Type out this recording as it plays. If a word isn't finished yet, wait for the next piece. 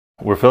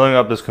We're filling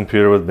up this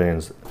computer with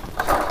beans.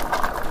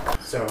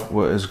 So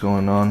What is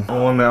going on?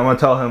 Oh, man, I'm gonna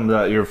tell him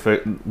that you're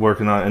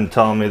working on it and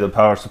telling me the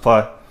power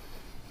supply.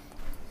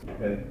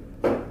 Okay.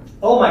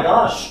 oh my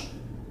gosh,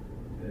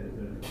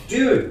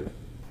 dude.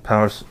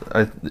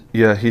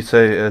 Yeah, he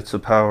say it's a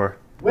power.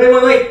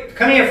 Wait,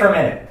 come here for a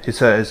minute. He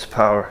said it's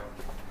power.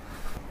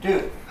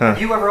 Dude, Huh.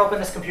 have you ever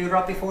opened this computer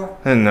up before?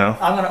 And no.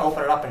 I'm gonna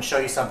open it up and show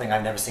you something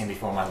I've never seen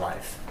before in my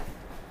life.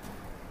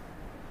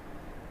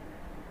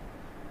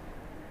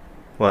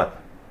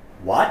 What?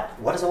 What?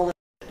 What is all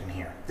this in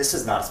here? This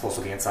is not supposed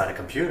to be inside a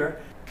computer.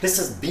 This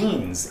is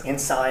beans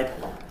inside.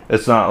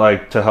 It's not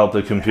like to help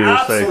the computer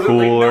stay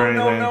Absolutely. cool or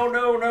No, anything?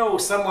 no.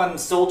 Someone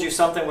sold you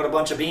something with a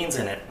bunch of beans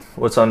in it.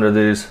 What's under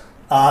these?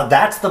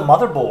 That's the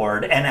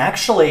motherboard, and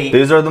actually...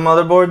 These are the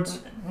motherboards?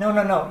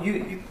 No.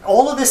 You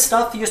all of this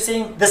stuff you're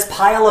seeing, this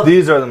pile of...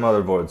 These are the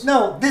motherboards.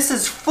 No, this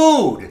is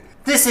food.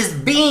 This is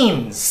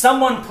beans.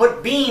 Someone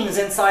put beans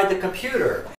inside the computer.